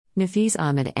Nafeez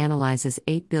Ahmed analyzes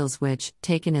 8 bills which,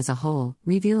 taken as a whole,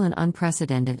 reveal an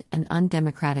unprecedented and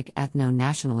undemocratic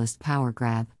ethno-nationalist power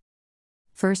grab.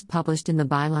 First published in the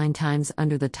Byline Times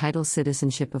under the title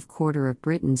Citizenship of Quarter of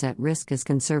Britons at Risk as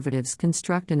Conservatives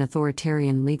Construct an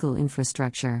Authoritarian Legal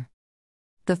Infrastructure.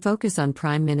 The focus on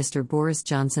Prime Minister Boris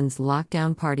Johnson's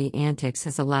lockdown party antics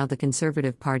has allowed the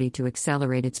Conservative Party to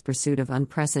accelerate its pursuit of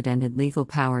unprecedented legal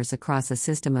powers across a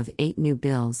system of 8 new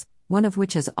bills, one of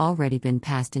which has already been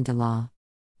passed into law.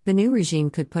 The new regime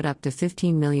could put up to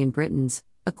 15 million Britons,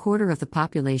 a quarter of the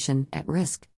population, at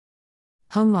risk.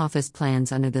 Home Office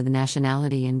plans under the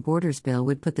Nationality and Borders Bill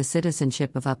would put the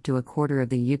citizenship of up to a quarter of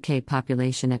the UK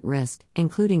population at risk,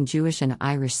 including Jewish and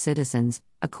Irish citizens,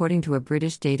 according to a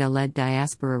British data-led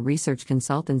diaspora research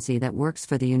consultancy that works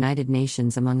for the United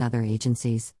Nations among other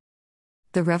agencies.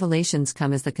 The revelations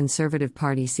come as the Conservative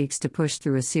Party seeks to push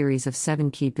through a series of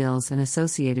 7 key bills and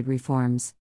associated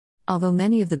reforms. Although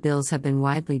many of the bills have been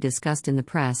widely discussed in the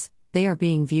press, they are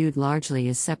being viewed largely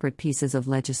as separate pieces of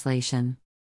legislation.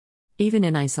 Even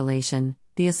in isolation,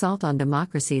 the assault on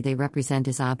democracy they represent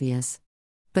is obvious.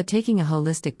 But taking a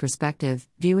holistic perspective,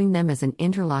 viewing them as an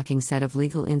interlocking set of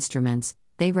legal instruments,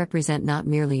 they represent not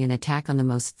merely an attack on the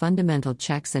most fundamental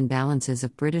checks and balances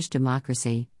of British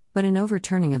democracy, but an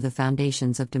overturning of the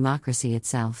foundations of democracy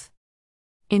itself.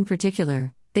 In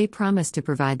particular, they promise to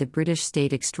provide the British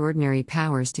state extraordinary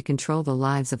powers to control the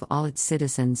lives of all its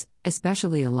citizens,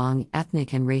 especially along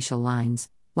ethnic and racial lines,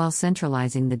 while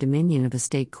centralizing the dominion of a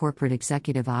state corporate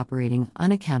executive operating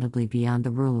unaccountably beyond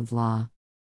the rule of law.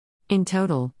 In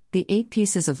total, the 8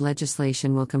 pieces of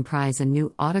legislation will comprise a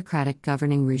new autocratic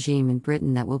governing regime in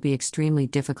Britain that will be extremely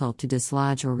difficult to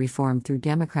dislodge or reform through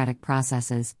democratic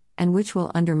processes, and which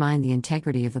will undermine the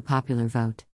integrity of the popular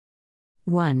vote.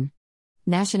 1.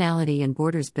 Nationality and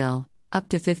Borders Bill, up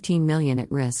to 15 million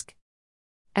at risk.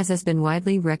 As has been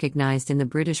widely recognized in the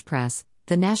British press,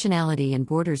 the Nationality and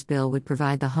Borders Bill would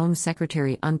provide the Home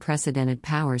Secretary unprecedented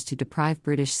powers to deprive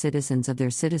British citizens of their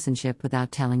citizenship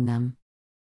without telling them.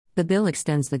 The bill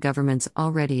extends the government's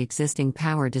already existing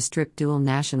power to strip dual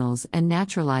nationals and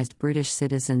naturalized British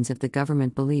citizens if the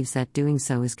government believes that doing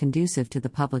so is conducive to the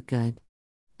public good.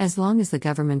 As long as the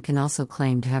government can also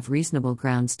claim to have reasonable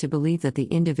grounds to believe that the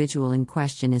individual in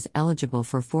question is eligible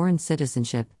for foreign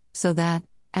citizenship, so that,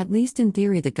 at least in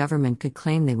theory, the government could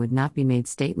claim they would not be made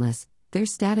stateless, their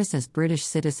status as British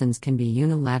citizens can be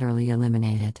unilaterally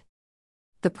eliminated.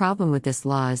 The problem with this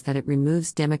law is that it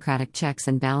removes democratic checks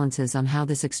and balances on how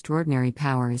this extraordinary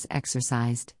power is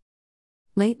exercised.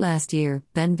 Late last year,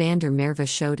 Ben van der Merwe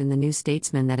showed in The New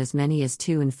Statesman that as many as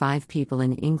 2 in 5 people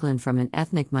in England from an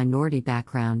ethnic minority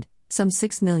background, some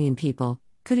 6 million people,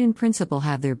 could in principle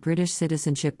have their British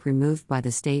citizenship removed by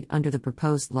the state under the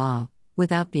proposed law,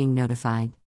 without being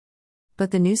notified.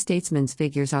 But The New Statesman's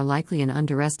figures are likely an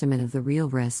underestimate of the real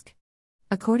risk.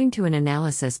 According to an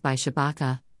analysis by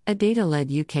Shabaka, a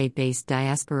data-led UK-based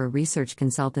diaspora research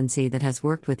consultancy that has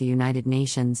worked with the United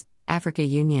Nations, Africa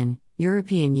Union,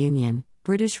 European Union,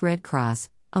 British Red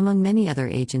Cross, among many other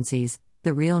agencies,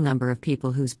 the real number of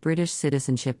people whose British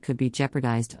citizenship could be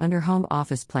jeopardized under Home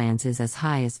Office plans is as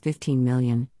high as 15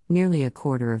 million, nearly a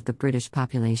quarter of the British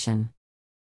population.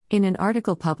 In an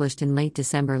article published in late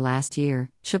December last year,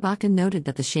 Shabaka noted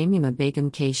that the Shamima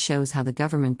Begum case shows how the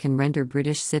government can render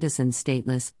British citizens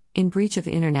stateless, in breach of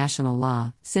international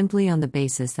law, simply on the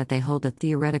basis that they hold a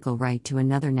theoretical right to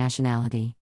another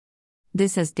nationality.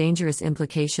 This has dangerous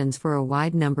implications for a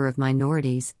wide number of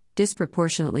minorities,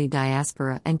 disproportionately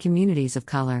diaspora and communities of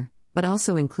color, but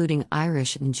also including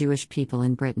Irish and Jewish people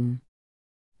in Britain.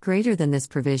 Greater than this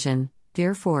provision,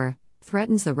 therefore,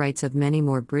 threatens the rights of many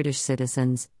more British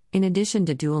citizens. In addition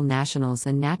to dual nationals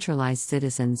and naturalized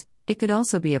citizens, it could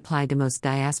also be applied to most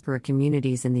diaspora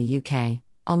communities in the UK,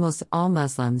 almost all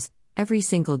Muslims, every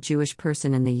single Jewish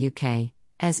person in the UK,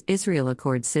 as Israel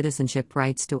accords citizenship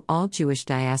rights to all Jewish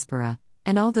diaspora,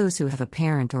 and all those who have a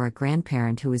parent or a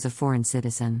grandparent who is a foreign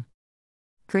citizen.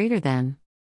 Greater than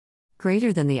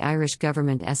the Irish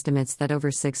government estimates that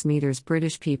over 6 million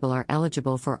British people are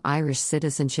eligible for Irish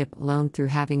citizenship alone through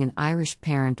having an Irish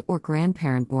parent or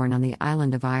grandparent born on the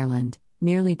island of Ireland,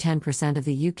 nearly 10% of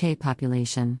the UK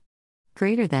population.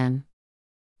 Greater than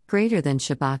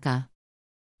Shabaka.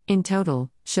 In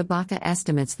total, Shabaka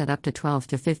estimates that up to 12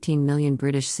 to 15 million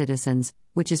British citizens,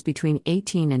 which is between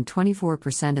 18 and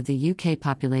 24% of the UK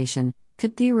population,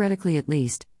 could theoretically at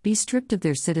least be stripped of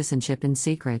their citizenship in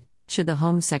secret, should the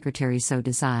Home Secretary so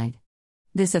decide.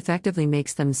 This effectively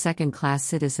makes them second-class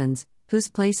citizens, whose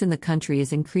place in the country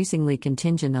is increasingly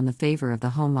contingent on the favor of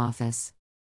the Home Office.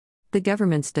 The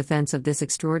government's defense of this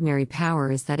extraordinary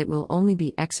power is that it will only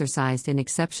be exercised in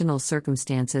exceptional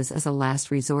circumstances as a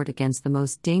last resort against the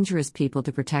most dangerous people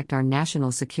to protect our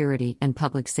national security and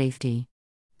public safety.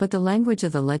 But the language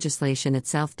of the legislation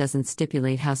itself doesn't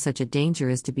stipulate how such a danger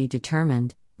is to be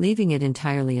determined, leaving it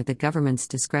entirely at the government's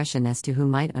discretion as to who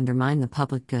might undermine the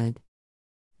public good.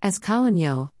 As Colin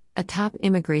Yeo, a top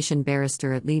immigration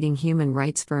barrister at leading human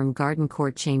rights firm Garden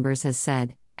Court Chambers has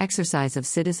said, exercise of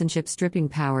citizenship stripping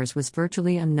powers was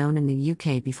virtually unknown in the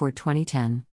UK before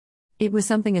 2010. It was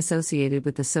something associated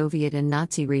with the Soviet and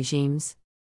Nazi regimes.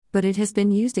 But it has been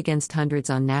used against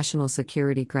hundreds on national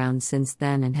security grounds since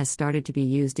then and has started to be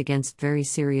used against very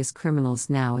serious criminals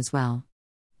now as well.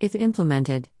 If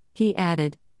implemented, he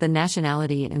added, the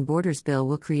Nationality and Borders Bill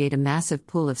will create a massive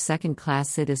pool of second-class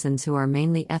citizens who are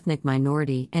mainly ethnic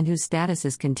minority and whose status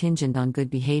is contingent on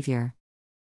good behavior.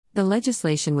 The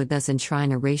legislation would thus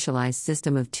enshrine a racialized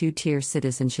system of two-tier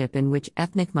citizenship in which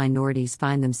ethnic minorities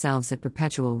find themselves at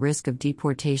perpetual risk of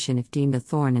deportation if deemed a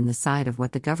thorn in the side of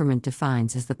what the government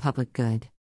defines as the public good.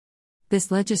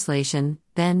 This legislation,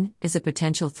 then, is a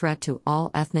potential threat to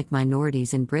all ethnic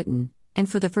minorities in Britain, and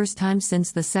for the first time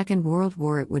since the Second World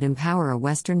War it would empower a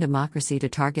Western democracy to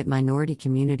target minority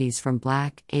communities from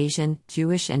Black, Asian,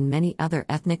 Jewish and many other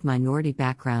ethnic minority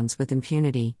backgrounds with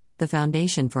impunity, the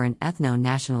foundation for an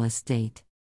ethno-nationalist state.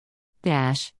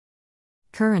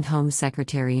 Current Home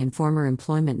Secretary and former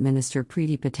Employment Minister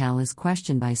Priti Patel is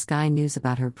questioned by Sky News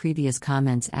about her previous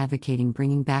comments advocating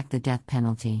bringing back the death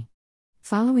penalty.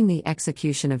 Following the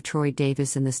execution of Troy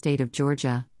Davis in the state of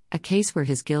Georgia, a case where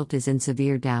his guilt is in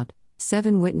severe doubt,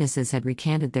 7 witnesses had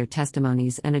recanted their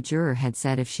testimonies and a juror had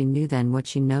said if she knew then what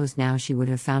she knows now she would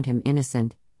have found him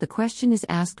innocent. The question is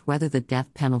asked whether the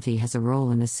death penalty has a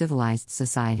role in a civilized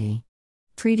society.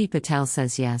 Priti Patel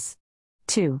says yes.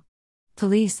 2.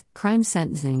 Police, crime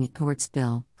sentencing courts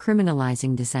bill,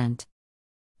 criminalizing dissent.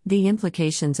 The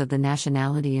implications of the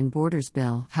Nationality and Borders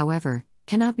Bill, however,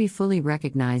 cannot be fully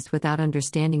recognized without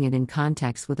understanding it in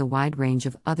context with a wide range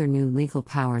of other new legal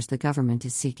powers the government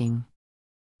is seeking.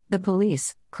 The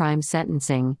Police, Crime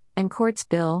Sentencing, and Courts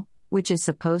Bill, which is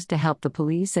supposed to help the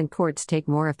police and courts take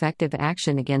more effective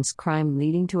action against crime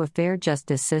leading to a fair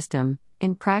justice system,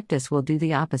 in practice will do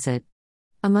the opposite.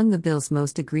 Among the bill's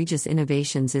most egregious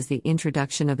innovations is the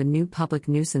introduction of a new public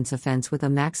nuisance offense with a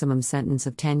maximum sentence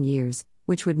of 10 years,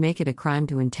 which would make it a crime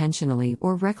to intentionally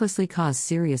or recklessly cause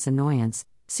serious annoyance,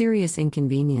 serious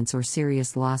inconvenience or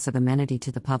serious loss of amenity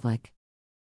to the public.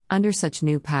 Under such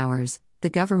new powers, the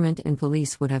government and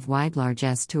police would have wide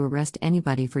largesse to arrest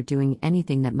anybody for doing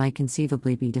anything that might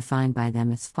conceivably be defined by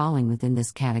them as falling within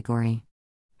this category.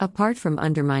 Apart from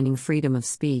undermining freedom of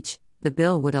speech, the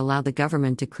bill would allow the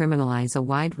government to criminalize a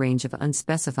wide range of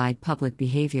unspecified public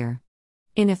behavior.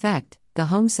 In effect, the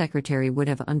Home Secretary would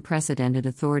have unprecedented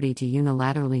authority to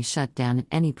unilaterally shut down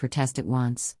any protest it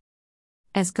wants.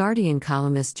 As Guardian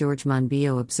columnist George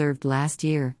Monbiot observed last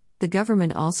year, the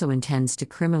government also intends to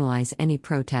criminalize any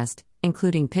protest,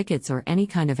 including pickets or any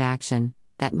kind of action,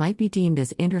 that might be deemed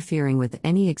as interfering with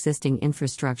any existing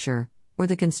infrastructure, or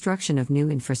the construction of new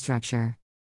infrastructure.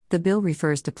 The bill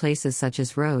refers to places such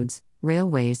as roads,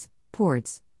 railways,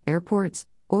 ports, airports,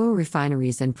 oil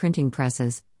refineries and printing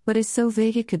presses, but is so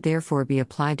vague it could therefore be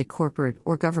applied to corporate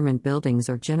or government buildings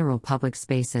or general public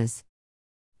spaces.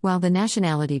 While the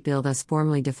Nationality Bill thus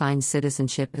formally defines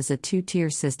citizenship as a two-tier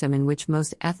system in which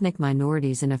most ethnic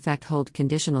minorities in effect hold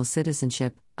conditional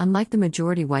citizenship, unlike the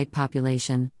majority white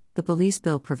population, the Police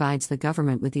Bill provides the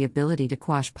government with the ability to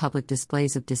quash public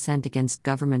displays of dissent against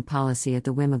government policy at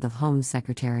the whim of the Home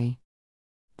Secretary.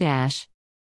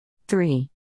 3.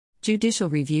 Judicial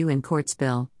Review and Courts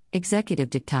Bill,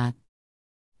 Executive Diktat.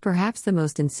 Perhaps the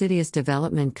most insidious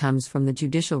development comes from the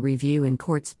Judicial Review and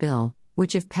Courts Bill,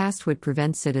 which if passed would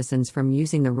prevent citizens from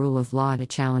using the rule of law to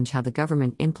challenge how the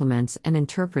government implements and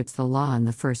interprets the law in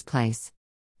the first place.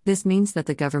 This means that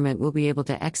the government will be able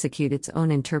to execute its own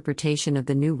interpretation of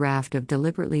the new raft of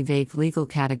deliberately vague legal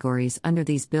categories under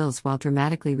these bills while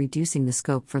dramatically reducing the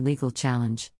scope for legal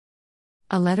challenge.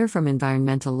 A letter from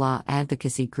environmental law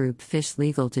advocacy group Fish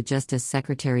Legal to Justice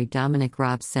Secretary Dominic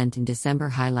Raab sent in December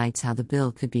highlights how the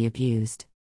bill could be abused.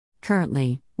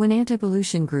 Currently, when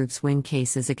anti-pollution groups win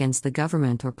cases against the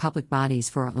government or public bodies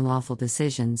for unlawful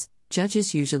decisions,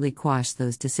 judges usually quash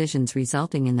those decisions,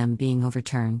 resulting in them being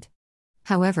overturned.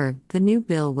 However, the new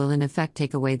bill will in effect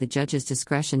take away the judge's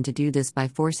discretion to do this by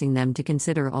forcing them to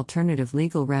consider alternative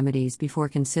legal remedies before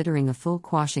considering a full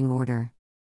quashing order.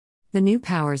 The new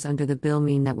powers under the bill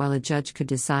mean that while a judge could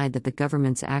decide that the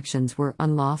government's actions were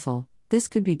unlawful, this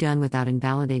could be done without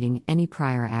invalidating any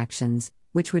prior actions,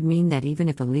 which would mean that even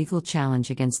if a legal challenge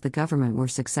against the government were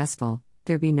successful,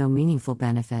 there'd be no meaningful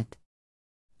benefit.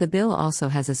 The bill also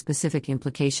has a specific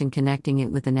implication connecting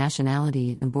it with the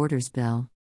Nationality and Borders Bill.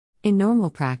 In normal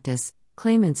practice,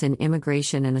 claimants in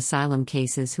immigration and asylum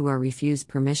cases who are refused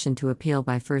permission to appeal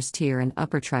by first-tier and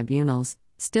upper tribunals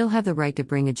still have the right to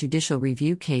bring a judicial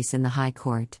review case in the High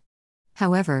Court.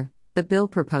 However, the bill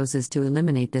proposes to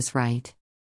eliminate this right.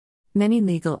 Many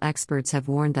legal experts have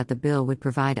warned that the bill would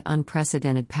provide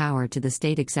unprecedented power to the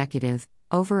state executive,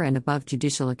 over and above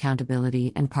judicial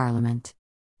accountability and parliament.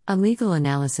 A legal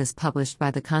analysis published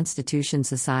by the Constitution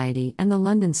Society and the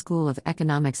London School of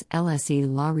Economics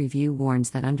LSE Law Review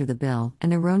warns that under the bill,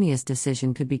 an erroneous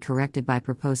decision could be corrected by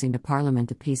proposing to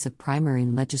Parliament a piece of primary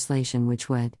legislation which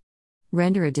would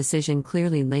render a decision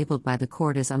clearly labelled by the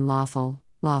court as unlawful,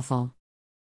 lawful.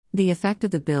 The effect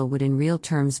of the bill would in real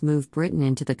terms move Britain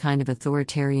into the kind of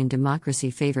authoritarian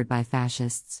democracy favoured by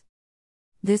fascists.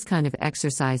 This kind of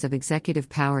exercise of executive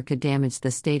power could damage the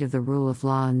state of the rule of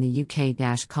law in the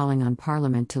UK. Calling on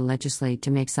Parliament to legislate to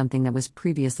make something that was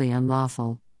previously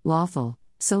unlawful, lawful,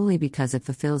 solely because it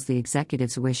fulfills the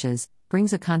executive's wishes,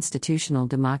 brings a constitutional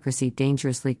democracy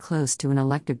dangerously close to an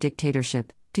elective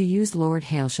dictatorship, to use Lord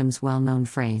Hailsham's well-known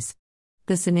phrase.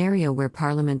 The scenario where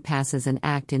Parliament passes an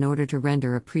act in order to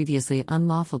render a previously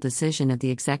unlawful decision of the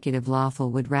executive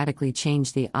lawful would radically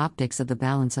change the optics of the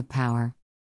balance of power.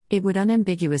 It would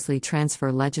unambiguously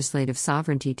transfer legislative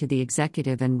sovereignty to the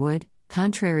executive and would,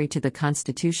 contrary to the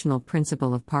constitutional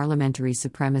principle of parliamentary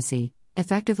supremacy,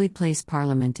 effectively place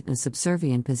Parliament in a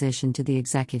subservient position to the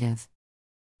executive.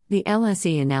 The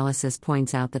LSE analysis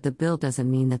points out that the bill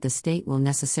doesn't mean that the state will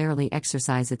necessarily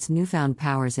exercise its newfound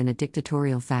powers in a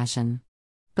dictatorial fashion.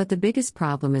 But the biggest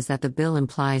problem is that the bill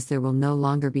implies there will no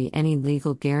longer be any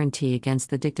legal guarantee against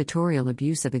the dictatorial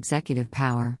abuse of executive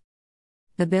power.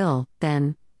 The bill,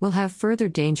 then, will have further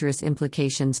dangerous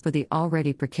implications for the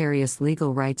already precarious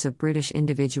legal rights of British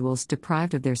individuals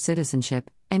deprived of their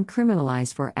citizenship, and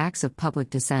criminalised for acts of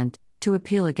public dissent, to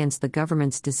appeal against the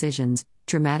government's decisions,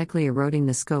 dramatically eroding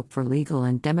the scope for legal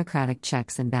and democratic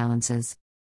checks and balances.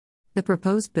 The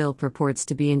proposed bill purports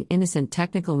to be an innocent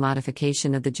technical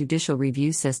modification of the judicial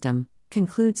review system,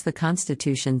 concludes the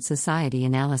Constitution Society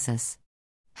analysis.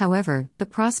 However, the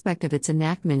prospect of its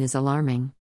enactment is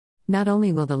alarming. Not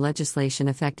only will the legislation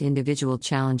affect individual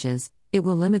challenges, it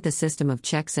will limit the system of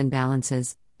checks and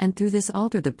balances, and through this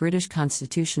alter the British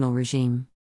constitutional regime.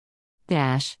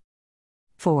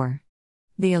 4.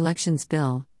 The Elections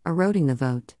Bill, eroding the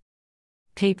vote.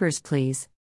 Papers, please.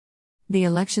 The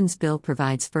Elections Bill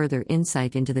provides further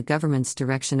insight into the government's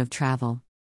direction of travel.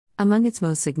 Among its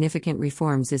most significant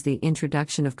reforms is the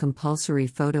introduction of compulsory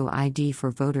photo ID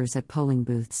for voters at polling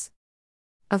booths.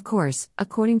 Of course,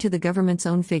 according to the government's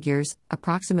own figures,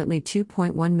 approximately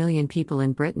 2.1 million people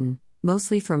in Britain,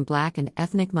 mostly from black and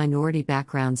ethnic minority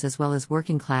backgrounds as well as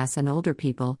working class and older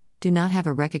people, do not have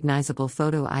a recognizable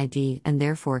photo ID and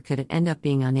therefore could end up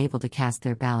being unable to cast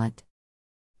their ballot.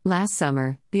 Last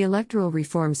summer, the Electoral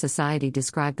Reform Society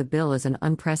described the bill as an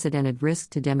unprecedented risk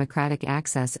to democratic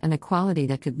access and equality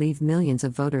that could leave millions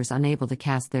of voters unable to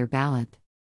cast their ballot.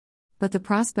 But the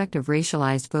prospect of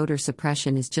racialized voter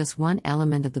suppression is just one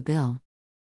element of the bill.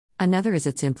 Another is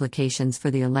its implications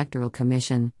for the Electoral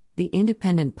Commission, the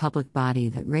independent public body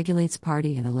that regulates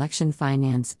party and election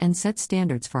finance and sets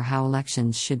standards for how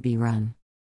elections should be run.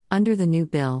 Under the new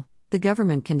bill, the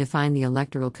government can define the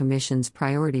Electoral Commission's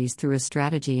priorities through a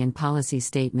strategy and policy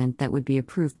statement that would be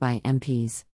approved by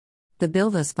MPs. The bill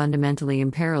thus fundamentally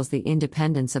imperils the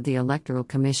independence of the Electoral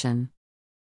Commission.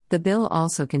 The bill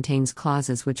also contains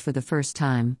clauses which for the first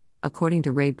time, according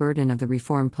to Ray Burden of the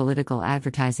Reform Political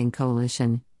Advertising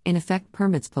Coalition, in effect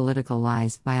permits political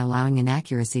lies by allowing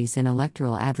inaccuracies in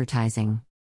electoral advertising.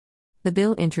 The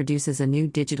bill introduces a new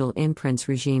digital imprints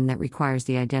regime that requires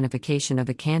the identification of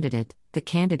a candidate, the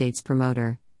candidate's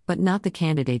promoter, but not the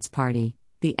candidate's party.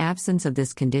 The absence of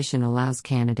this condition allows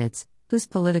candidates, whose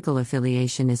political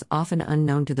affiliation is often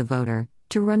unknown to the voter,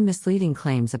 to run misleading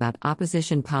claims about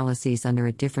opposition policies under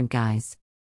a different guise.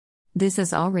 This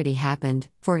has already happened,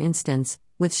 for instance,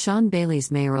 with Sean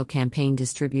Bailey's mayoral campaign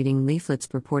distributing leaflets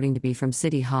purporting to be from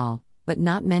City Hall, but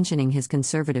not mentioning his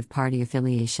Conservative Party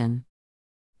affiliation.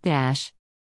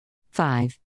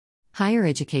 5. Higher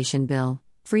Education Bill,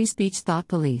 Free Speech Thought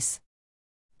Police.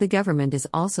 The government is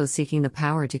also seeking the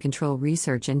power to control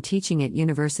research and teaching at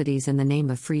universities in the name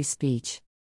of free speech.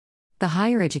 The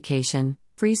Higher Education,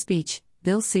 Free Speech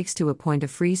Bill seeks to appoint a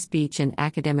free speech and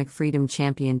academic freedom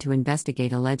champion to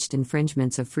investigate alleged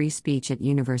infringements of free speech at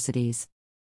universities.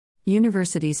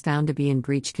 Universities found to be in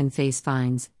breach can face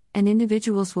fines, and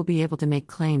individuals will be able to make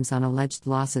claims on alleged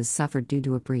losses suffered due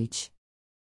to a breach.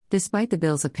 Despite the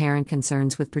bill's apparent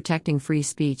concerns with protecting free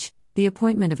speech, the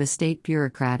appointment of a state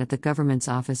bureaucrat at the government's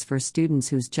Office for Students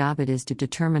whose job it is to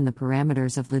determine the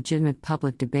parameters of legitimate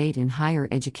public debate in higher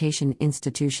education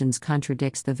institutions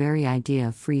contradicts the very idea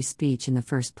of free speech in the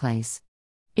first place.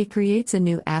 It creates a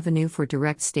new avenue for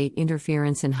direct state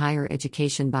interference in higher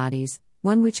education bodies,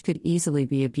 one which could easily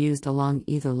be abused along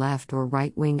either left or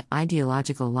right-wing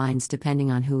ideological lines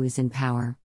depending on who is in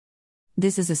power.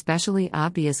 This is especially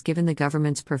obvious given the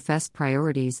government's professed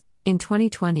priorities. In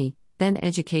 2020, then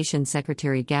Education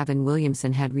Secretary Gavin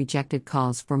Williamson had rejected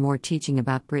calls for more teaching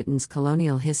about Britain's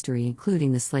colonial history,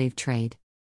 including the slave trade.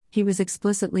 He was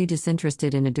explicitly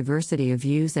disinterested in a diversity of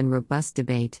views and robust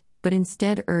debate, but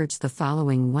instead urged the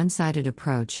following one-sided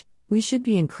approach: we should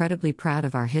be incredibly proud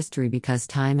of our history because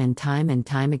time and time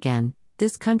again,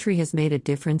 this country has made a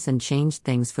difference and changed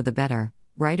things for the better,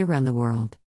 right around the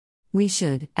world. We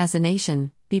should, as a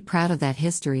nation, be proud of that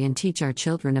history and teach our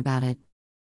children about it.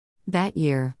 That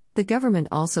year, the government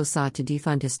also sought to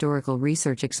defund historical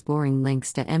research exploring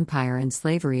links to empire and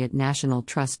slavery at National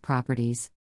Trust properties.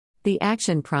 The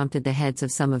action prompted the heads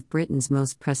of some of Britain's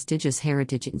most prestigious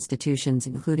heritage institutions,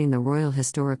 including the Royal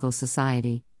Historical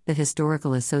Society, the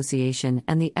Historical Association,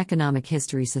 and the Economic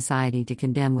History Society, to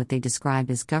condemn what they described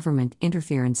as government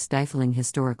interference stifling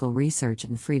historical research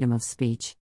and freedom of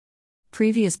speech.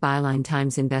 Previous Byline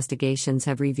Times investigations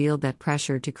have revealed that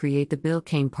pressure to create the bill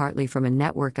came partly from a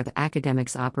network of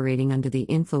academics operating under the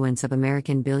influence of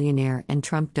American billionaire and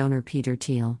Trump donor Peter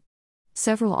Thiel.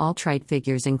 Several alt-right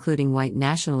figures, including white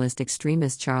nationalist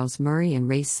extremist Charles Murray and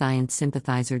race science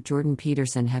sympathizer Jordan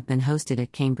Peterson, have been hosted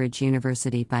at Cambridge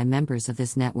University by members of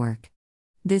this network.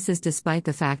 This is despite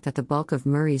the fact that the bulk of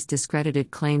Murray's discredited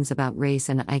claims about race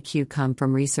and IQ come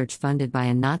from research funded by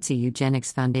a Nazi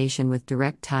eugenics foundation with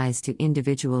direct ties to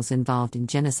individuals involved in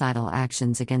genocidal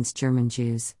actions against German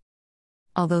Jews.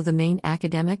 Although the main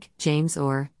academic, James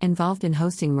Orr, involved in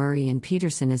hosting Murray and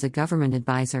Peterson is a government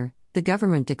advisor, the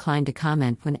government declined to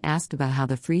comment when asked about how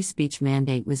the free speech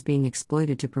mandate was being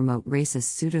exploited to promote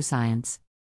racist pseudoscience.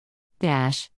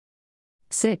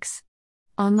 6.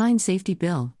 Online Safety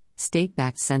Bill.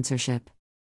 State-backed censorship.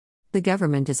 The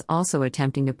government is also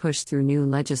attempting to push through new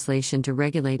legislation to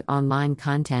regulate online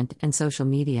content and social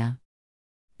media.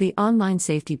 The Online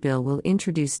Safety Bill will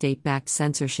introduce state-backed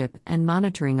censorship and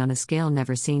monitoring on a scale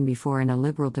never seen before in a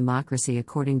liberal democracy,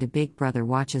 according to Big Brother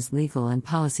Watch's legal and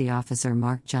policy officer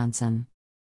Mark Johnson.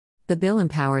 The bill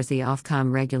empowers the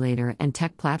Ofcom regulator and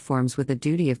tech platforms with a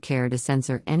duty of care to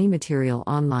censor any material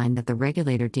online that the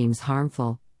regulator deems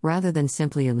harmful, rather than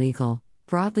simply illegal,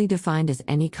 broadly defined as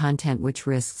any content which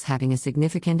risks having a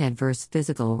significant adverse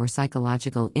physical or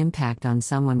psychological impact on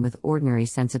someone with ordinary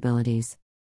sensibilities.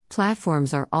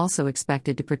 Platforms are also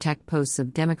expected to protect posts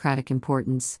of democratic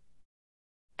importance.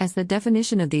 As the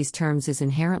definition of these terms is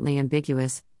inherently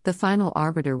ambiguous, the final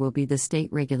arbiter will be the state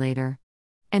regulator.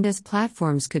 And as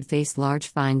platforms could face large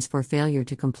fines for failure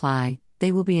to comply,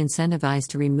 they will be incentivized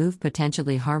to remove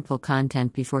potentially harmful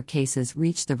content before cases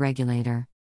reach the regulator.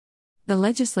 The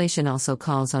legislation also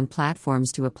calls on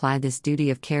platforms to apply this duty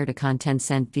of care to content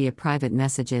sent via private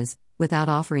messages, without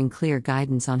offering clear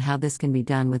guidance on how this can be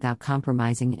done without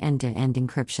compromising end-to-end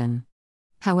encryption.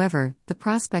 However, the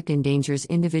prospect endangers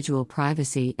individual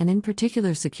privacy and in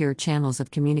particular secure channels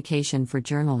of communication for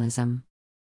journalism.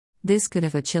 This could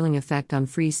have a chilling effect on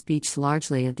free speech,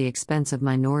 largely at the expense of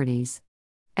minorities.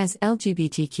 As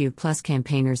LGBTQ+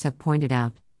 campaigners have pointed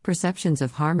out, perceptions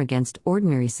of harm against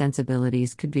ordinary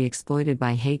sensibilities could be exploited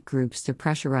by hate groups to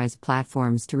pressurize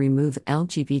platforms to remove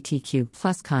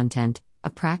LGBTQ+ content, a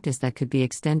practice that could be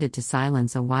extended to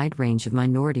silence a wide range of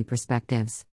minority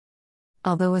perspectives.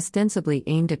 Although ostensibly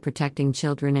aimed at protecting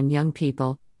children and young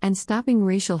people, and stopping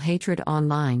racial hatred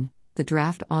online, the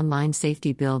draft Online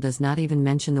Safety Bill does not even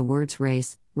mention the words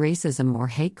race, racism, or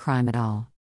hate crime at all.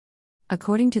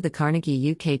 According to the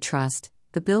Carnegie UK Trust,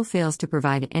 the bill fails to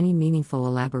provide any meaningful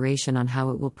elaboration on how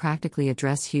it will practically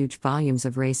address huge volumes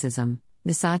of racism,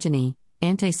 misogyny,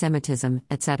 anti-Semitism,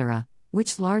 etc.,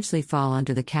 which largely fall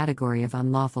under the category of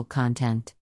unlawful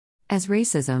content. As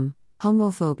racism,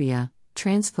 homophobia,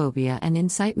 transphobia, and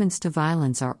incitements to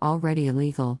violence are already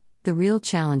illegal, the real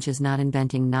challenge is not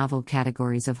inventing novel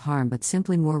categories of harm but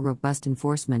simply more robust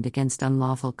enforcement against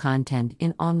unlawful content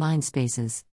in online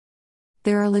spaces.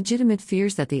 There are legitimate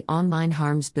fears that the Online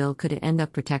Harms Bill could end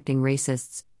up protecting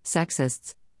racists,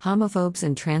 sexists, homophobes,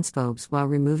 and transphobes while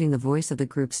removing the voice of the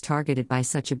groups targeted by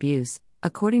such abuse,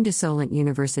 according to Solent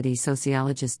University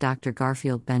sociologist Dr.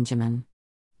 Garfield Benjamin.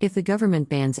 If the government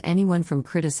bans anyone from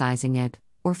criticizing it,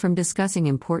 or from discussing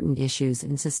important issues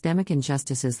and systemic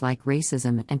injustices like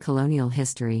racism and colonial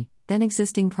history, then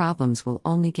existing problems will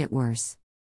only get worse.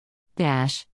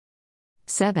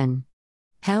 7.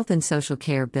 Health and Social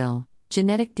Care Bill,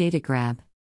 Genetic Data Grab.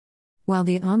 While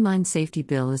the Online Safety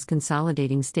Bill is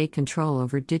consolidating state control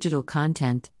over digital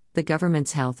content, the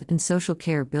government's Health and Social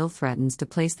Care Bill threatens to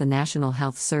place the National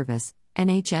Health Service,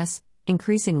 NHS,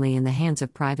 increasingly in the hands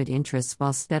of private interests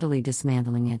while steadily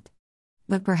dismantling it.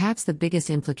 But perhaps the biggest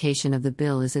implication of the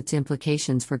bill is its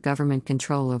implications for government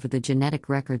control over the genetic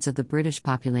records of the British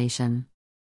population.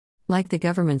 Like the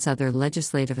government's other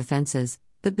legislative offences,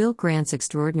 the bill grants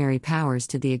extraordinary powers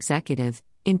to the executive,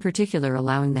 in particular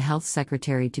allowing the health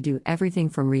secretary to do everything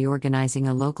from reorganising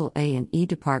a local A&E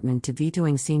department to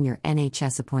vetoing senior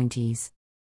NHS appointees.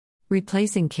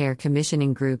 Replacing care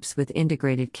commissioning groups with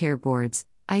integrated care boards,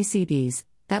 ICBs,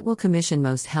 that will commission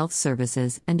most health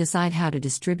services and decide how to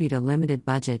distribute a limited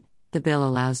budget, the bill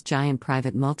allows giant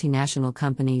private multinational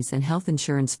companies and health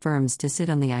insurance firms to sit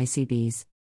on the ICBs.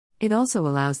 It also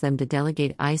allows them to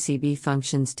delegate ICB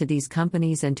functions to these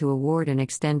companies and to award and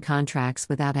extend contracts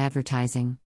without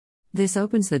advertising. This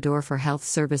opens the door for health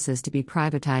services to be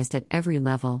privatized at every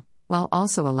level, while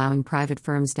also allowing private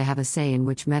firms to have a say in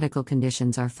which medical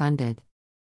conditions are funded.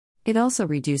 It also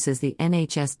reduces the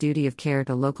NHS duty of care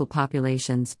to local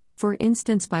populations, for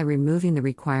instance by removing the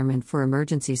requirement for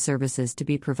emergency services to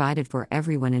be provided for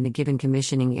everyone in a given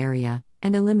commissioning area,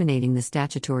 and eliminating the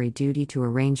statutory duty to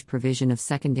arrange provision of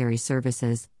secondary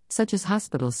services, such as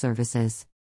hospital services.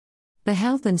 The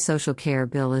Health and Social Care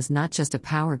Bill is not just a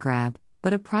power grab,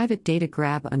 but a private data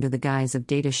grab under the guise of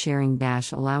data sharing,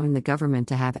 allowing the government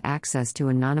to have access to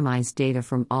anonymized data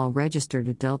from all registered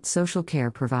adult social care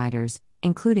providers,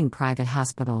 including private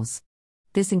hospitals.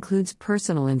 This includes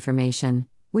personal information,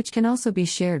 which can also be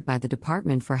shared by the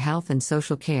Department for Health and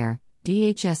Social Care,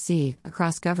 DHSC,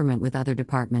 across government with other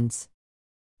departments.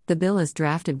 The bill as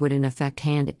drafted would in effect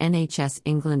hand NHS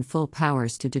England full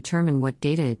powers to determine what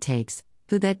data it takes,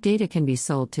 who that data can be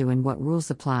sold to and what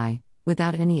rules apply,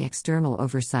 without any external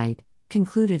oversight,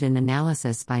 concluded an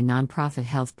analysis by non-profit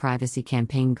health privacy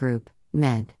campaign group,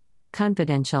 Med.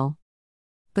 Confidential.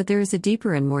 But there is a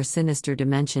deeper and more sinister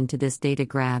dimension to this data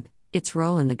grab, its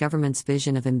role in the government's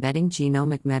vision of embedding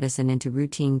genomic medicine into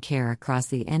routine care across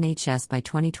the NHS by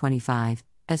 2025,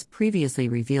 as previously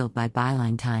revealed by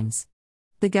Byline Times.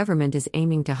 The government is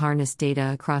aiming to harness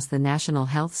data across the national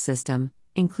health system,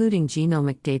 including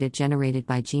genomic data generated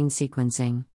by gene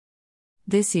sequencing.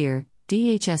 This year,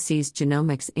 DHSC's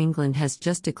Genomics England has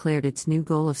just declared its new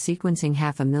goal of sequencing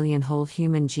 500,000 whole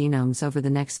human genomes over the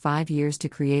next 5 years to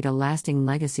create a lasting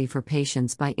legacy for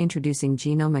patients by introducing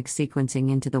genomic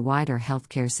sequencing into the wider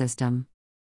healthcare system.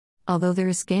 Although there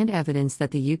is scant evidence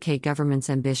that the UK government's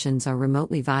ambitions are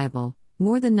remotely viable,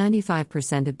 more than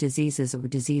 95% of diseases or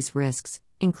disease risks,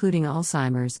 including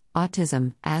Alzheimer's,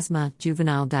 autism, asthma,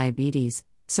 juvenile diabetes,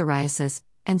 psoriasis,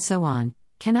 and so on,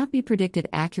 cannot be predicted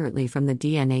accurately from the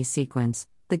DNA sequence.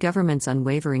 The government's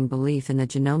unwavering belief in the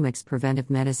genomics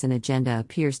preventive medicine agenda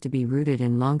appears to be rooted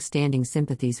in long-standing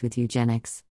sympathies with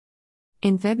eugenics.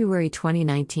 In February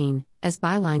 2019, as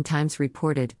Byline Times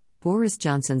reported, Boris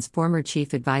Johnson's former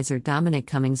chief advisor Dominic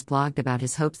Cummings blogged about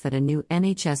his hopes that a new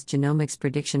NHS genomics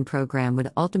prediction program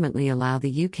would ultimately allow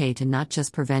the UK to not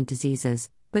just prevent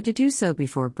diseases, but to do so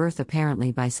before birth,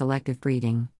 apparently by selective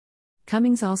breeding.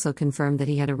 Cummings also confirmed that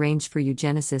he had arranged for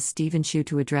eugenicist Stephen Shue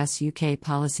to address UK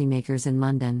policymakers in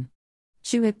London.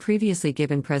 Shue had previously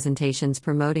given presentations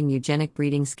promoting eugenic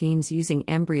breeding schemes using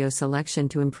embryo selection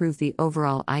to improve the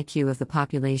overall IQ of the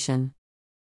population.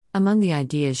 Among the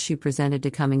ideas Shue presented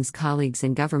to Cummings' colleagues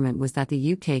in government was that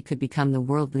the UK could become the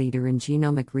world leader in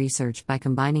genomic research by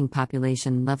combining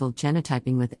population-level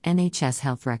genotyping with NHS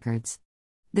health records.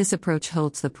 This approach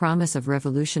holds the promise of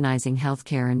revolutionizing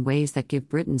healthcare in ways that give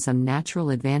Britain some natural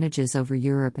advantages over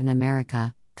Europe and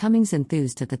America, Cummings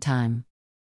enthused at the time.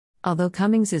 Although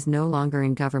Cummings is no longer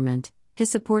in government, his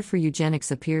support for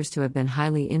eugenics appears to have been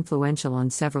highly influential on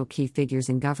several key figures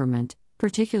in government,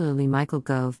 particularly Michael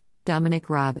Gove, Dominic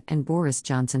Raab, and Boris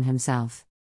Johnson himself.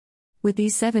 With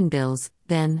these 7 bills,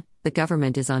 then, the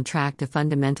government is on track to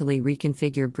fundamentally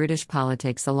reconfigure British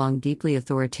politics along deeply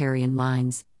authoritarian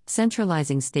lines,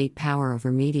 centralizing state power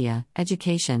over media,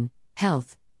 education,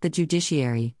 health, the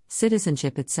judiciary,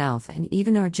 citizenship itself, and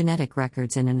even our genetic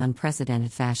records in an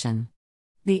unprecedented fashion.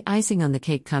 The icing on the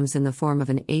cake comes in the form of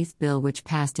an 8th bill which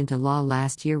passed into law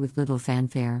last year with little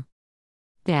fanfare.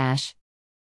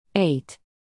 8.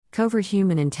 Covert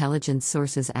Human Intelligence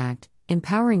Sources Act,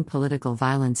 Empowering Political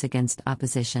Violence Against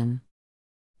Opposition.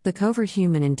 The Covert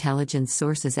Human Intelligence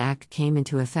Sources Act came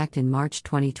into effect in March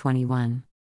 2021.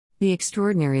 The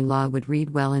extraordinary law would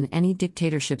read well in any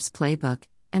dictatorship's playbook,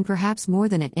 and perhaps more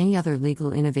than at any other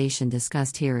legal innovation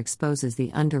discussed here exposes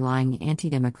the underlying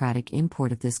anti-democratic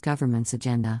import of this government's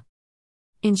agenda.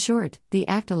 In short, the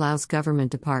Act allows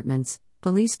government departments,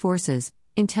 police forces,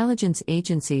 intelligence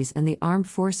agencies, and the armed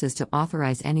forces to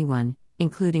authorize anyone,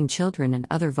 including children and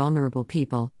other vulnerable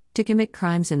people, to commit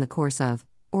crimes in the course of,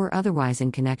 or otherwise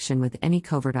in connection with any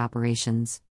covert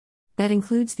operations. That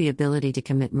includes the ability to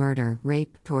commit murder,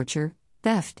 rape, torture,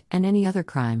 theft, and any other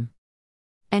crime.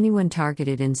 Anyone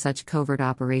targeted in such covert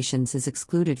operations is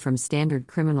excluded from standard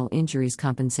criminal injuries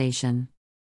compensation.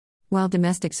 While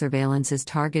domestic surveillance is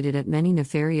targeted at many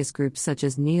nefarious groups such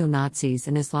as neo-Nazis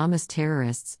and Islamist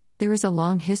terrorists, there is a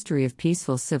long history of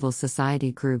peaceful civil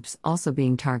society groups also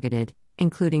being targeted,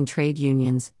 including trade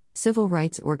unions, civil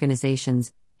rights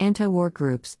organizations, anti-war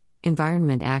groups,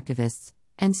 environment activists,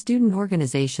 and student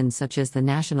organizations such as the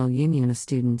National Union of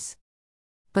Students.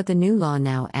 But the new law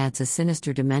now adds a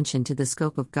sinister dimension to the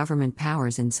scope of government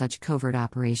powers in such covert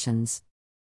operations.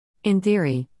 In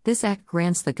theory, this act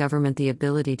grants the government the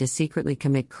ability to secretly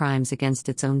commit crimes against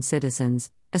its own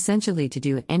citizens, essentially to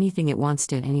do anything it wants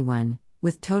to anyone,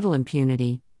 with total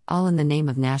impunity, all in the name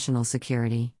of national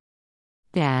security.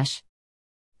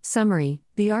 Summary: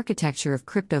 the architecture of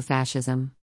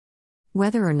crypto-fascism.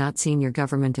 Whether or not senior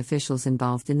government officials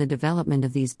involved in the development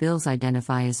of these bills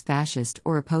identify as fascist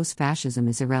or oppose fascism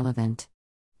is irrelevant.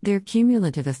 Their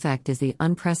cumulative effect is the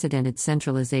unprecedented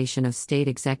centralization of state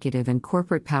executive and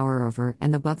corporate power over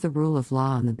and above the rule of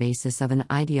law on the basis of an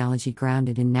ideology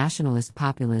grounded in nationalist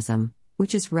populism,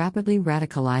 which is rapidly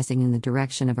radicalizing in the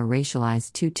direction of a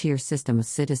racialized two-tier system of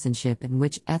citizenship in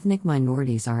which ethnic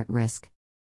minorities are at risk.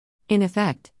 In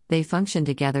effect, they function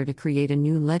together to create a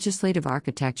new legislative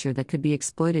architecture that could be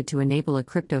exploited to enable a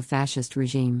crypto-fascist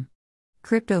regime.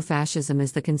 Crypto-fascism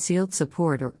is the concealed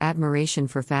support or admiration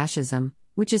for fascism,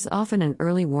 which is often an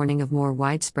early warning of more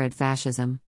widespread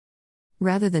fascism.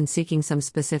 Rather than seeking some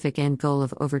specific end goal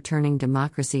of overturning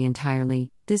democracy entirely,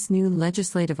 this new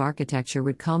legislative architecture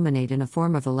would culminate in a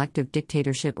form of elective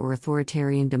dictatorship or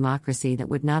authoritarian democracy that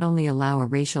would not only allow a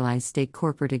racialized state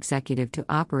corporate executive to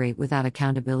operate without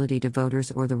accountability to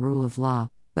voters or the rule of law,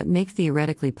 but make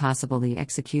theoretically possible the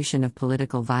execution of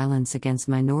political violence against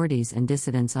minorities and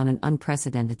dissidents on an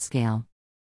unprecedented scale.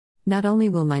 Not only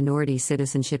will minority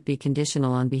citizenship be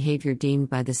conditional on behavior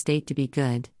deemed by the state to be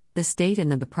good, the state and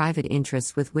the private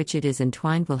interests with which it is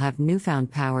entwined will have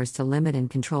newfound powers to limit and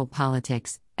control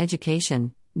politics,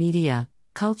 education, media,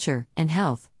 culture, and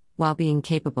health, while being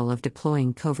capable of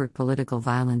deploying covert political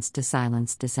violence to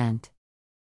silence dissent.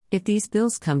 If these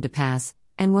bills come to pass,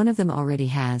 and one of them already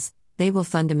has, they will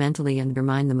fundamentally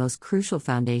undermine the most crucial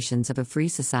foundations of a free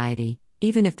society,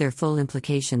 even if their full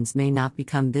implications may not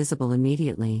become visible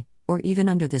immediately, or even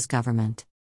under this government.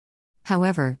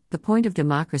 However, the point of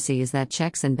democracy is that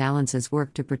checks and balances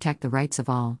work to protect the rights of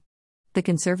all. The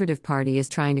Conservative Party is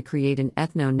trying to create an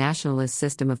ethno-nationalist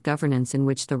system of governance in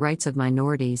which the rights of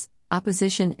minorities,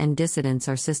 opposition, and dissidents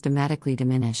are systematically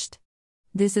diminished.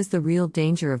 This is the real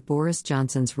danger of Boris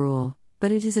Johnson's rule,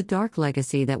 but it is a dark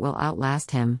legacy that will outlast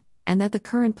him, and that the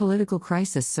current political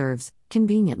crisis serves,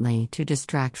 conveniently, to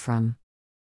distract from.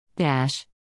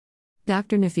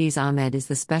 Dr. Nafeez Ahmed is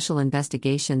the Special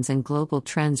Investigations and Global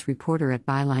Trends reporter at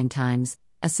Byline Times,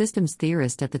 a systems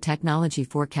theorist at the technology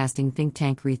forecasting think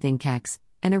tank RethinkX,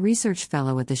 and a research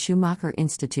fellow at the Schumacher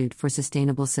Institute for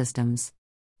Sustainable Systems.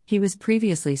 He was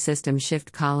previously System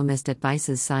Shift columnist at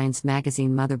Vice's science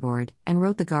magazine Motherboard, and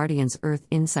wrote The Guardian's Earth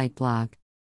Insight blog.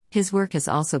 His work has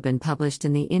also been published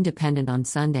in The Independent on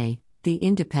Sunday, The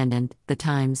Independent, The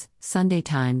Times, Sunday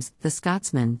Times, The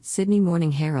Scotsman, Sydney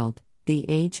Morning Herald, The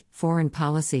Age, Foreign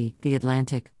Policy, The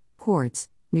Atlantic, Quartz,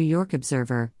 New York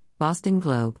Observer, Boston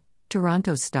Globe,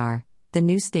 Toronto Star, The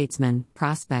New Statesman,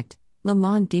 Prospect, Le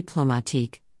Monde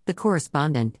Diplomatique, The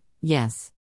Correspondent,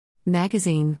 Yes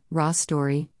Magazine, Raw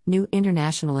Story, New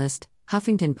Internationalist,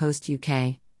 Huffington Post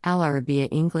UK, Al Arabiya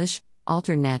English,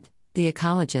 Alternet, The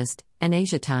Ecologist, and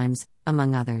Asia Times,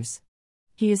 among others.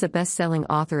 He is a best-selling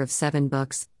author of 7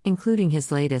 books, including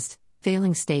his latest,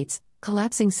 Failing States,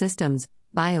 Collapsing Systems,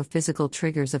 Biophysical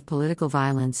Triggers of Political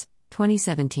Violence,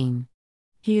 2017.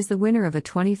 He is the winner of a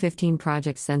 2015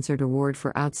 Project Censored Award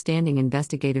for Outstanding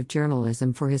Investigative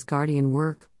Journalism for his Guardian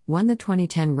work, won the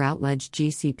 2010 Routledge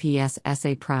GCPS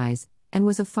Essay Prize, and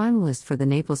was a finalist for the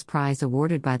Naples Prize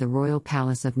awarded by the Royal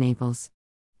Palace of Naples.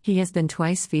 He has been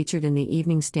twice featured in the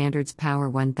Evening Standard's Power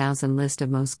 1000 list of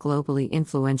most globally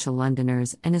influential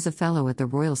Londoners and is a fellow at the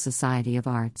Royal Society of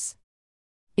Arts.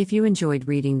 If you enjoyed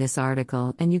reading this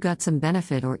article and you got some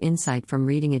benefit or insight from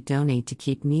reading it, donate to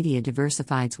keep Media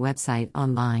Diversified's website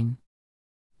online.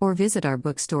 Or visit our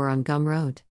bookstore on Gum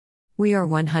Road. We are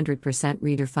 100%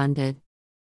 reader funded.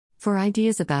 For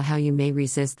ideas about how you may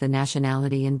resist the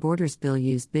Nationality and Borders Bill,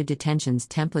 use Bid Detention's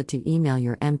template to email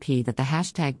your MP that the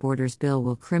hashtag Borders Bill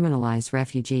will criminalize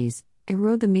refugees,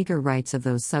 erode the meager rights of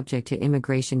those subject to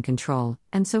immigration control,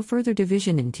 and sow further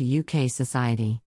division into UK society.